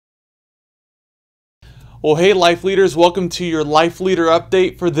Well, hey, Life Leaders, welcome to your Life Leader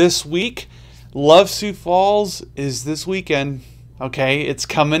update for this week. Love Sioux Falls is this weekend, okay? It's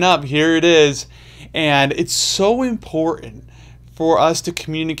coming up. Here it is. And it's so important for us to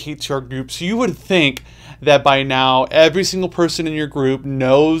communicate to our groups. You would think that by now every single person in your group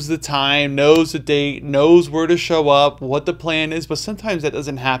knows the time, knows the date, knows where to show up, what the plan is, but sometimes that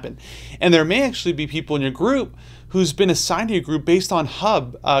doesn't happen. And there may actually be people in your group who's been assigned to your group based on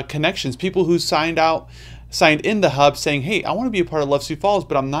hub connections, people who signed in the hub saying, hey, I want to be a part of Love Sioux Falls,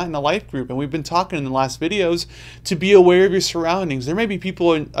 but I'm not in a life group. And we've been talking in the last videos to be aware of your surroundings. There may be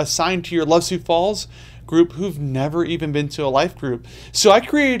people assigned to your Love Sioux Falls group who've never even been to a life group. So I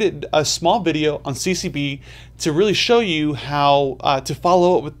created a small video on CCB to really show you how to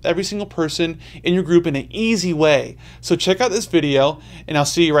follow up with every single person in your group in an easy way. So check out this video and I'll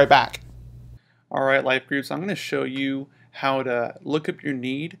see you right back. All right, life groups, I'm going to show you how to look up your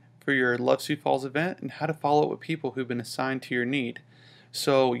need for your Love Sioux Falls event and how to follow up with people who've been assigned to your need.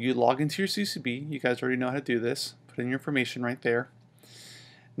 So you log into your CCB. You guys already know how to do this. Put in your information right there.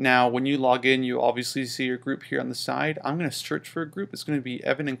 Now when you log in, you obviously see your group here on the side. I'm going to search for a group. It's going to be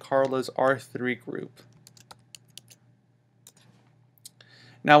Evan and Carla's R3 group.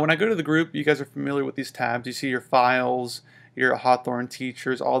 Now when I go to the group, you guys are familiar with these tabs. You see your files, your Hawthorne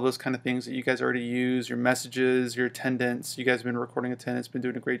teachers, all those kind of things that you guys already use, your messages, your attendance. You guys have been recording attendance, been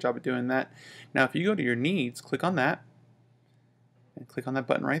doing a great job of doing that. Now if you go to your needs, click on that, and click on that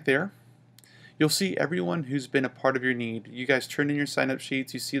button right there. You'll see everyone who's been a part of your need. You guys turn in your sign-up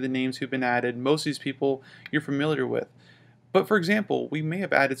sheets, you see the names who've been added. Most of these people you're familiar with. But for example, we may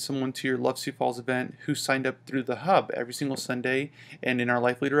have added someone to your Love Sioux Falls event who signed up through the hub every single Sunday, and in our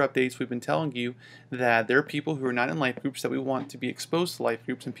Life Leader updates we've been telling you that there are people who are not in life groups that we want to be exposed to life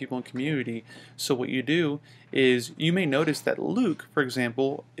groups and people in community. So what you do is you may notice that Luke, for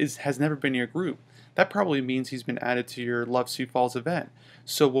example, has never been in your group. That probably means he's been added to your Love Sioux Falls event.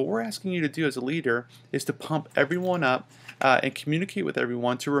 So what we're asking you to do as a leader is to pump everyone up and communicate with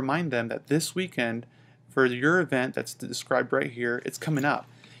everyone to remind them that this weekend for your event that's described right here, it's coming up.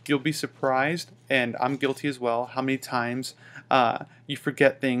 You'll be surprised, and I'm guilty as well, how many times you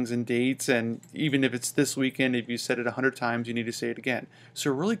forget things and dates, and even if it's this weekend, if you said it 100 times, you need to say it again. So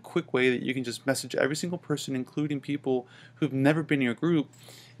a really quick way that you can just message every single person, including people who've never been in your group,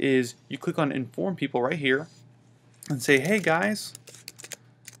 is you click on Inform People right here and say, hey guys,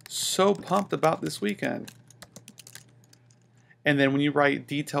 so pumped about this weekend. And then when you write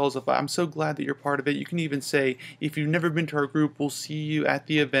details of, I'm so glad that you're part of it, you can even say, if you've never been to our group, we'll see you at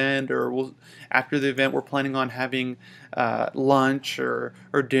the event, or after the event we're planning on having lunch or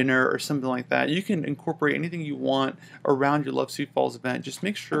dinner or something like that. You can incorporate anything you want around your Love Sioux Falls event. Just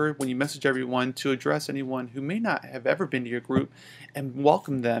make sure when you message everyone to address anyone who may not have ever been to your group and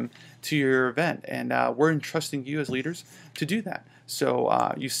welcome them to your event. And we're entrusting you as leaders to do that.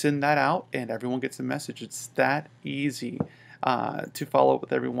 So you send that out and everyone gets a message. It's that easy. To follow up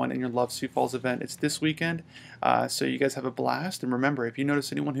with everyone in your Love Sioux Falls event. It's this weekend, so you guys have a blast. And remember, if you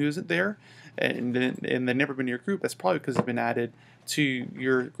notice anyone who isn't there and they've never been to your group, that's probably because they've been added to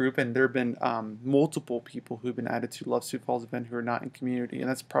your group, and there have been multiple people who've been added to Love Sioux Falls event who are not in community, and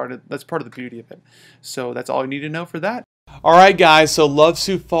that's part of the beauty of it. So that's all you need to know for that. Alright guys, so Love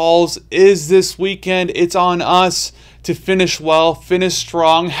Sioux Falls is this weekend. It's on us to finish well, finish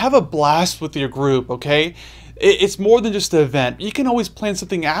strong, have a blast with your group, okay? It's more than just an event. You can always plan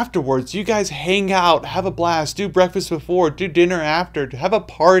something afterwards. You guys hang out, have a blast, do breakfast before, do dinner after, have a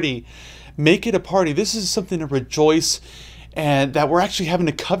party. Make it a party. This is something to rejoice, and that we're actually having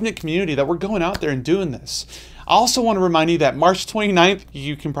a covenant community, that we're going out there and doing this. I also want to remind you that March 29th,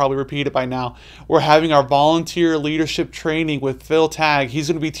 you can probably repeat it by now, we're having our volunteer leadership training with Phil Tagg. He's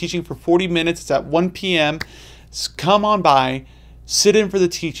going to be teaching for 40 minutes. It's at 1 p.m. So come on by. Sit in for the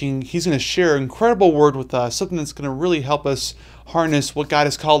teaching. He's going to share an incredible word with us, something that's going to really help us harness what God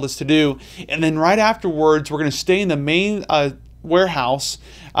has called us to do. And then right afterwards, we're going to stay in the main warehouse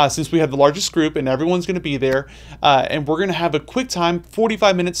since we have the largest group and everyone's going to be there. And we're going to have a quick time,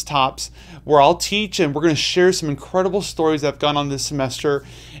 45 minutes tops, where I'll teach and we're going to share some incredible stories that have gone on this semester.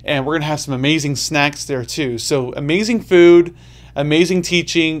 And we're going to have some amazing snacks there too. So amazing food, amazing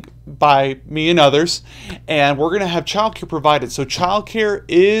teaching by me and others, and we're going to have childcare provided. So childcare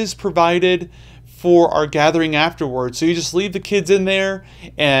is provided for our gathering afterwards. So you just leave the kids in there,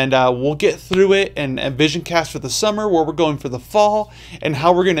 and we'll get through it and vision cast for the summer, where we're going for the fall, and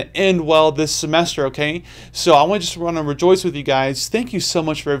how we're going to end well this semester, okay? So I want to rejoice with you guys. Thank you so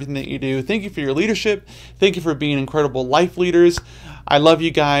much for everything that you do. Thank you for your leadership. Thank you for being incredible life leaders. I love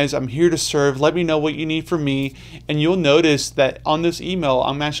you guys. I'm here to serve. Let me know what you need from me. And you'll notice that on this email,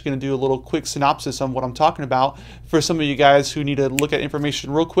 I'm actually going to do a little quick synopsis on what I'm talking about for some of you guys who need to look at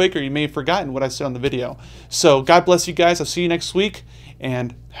information real quick, or you may have forgotten what I said on the video. So God bless you guys. I'll see you next week,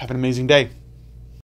 and have an amazing day.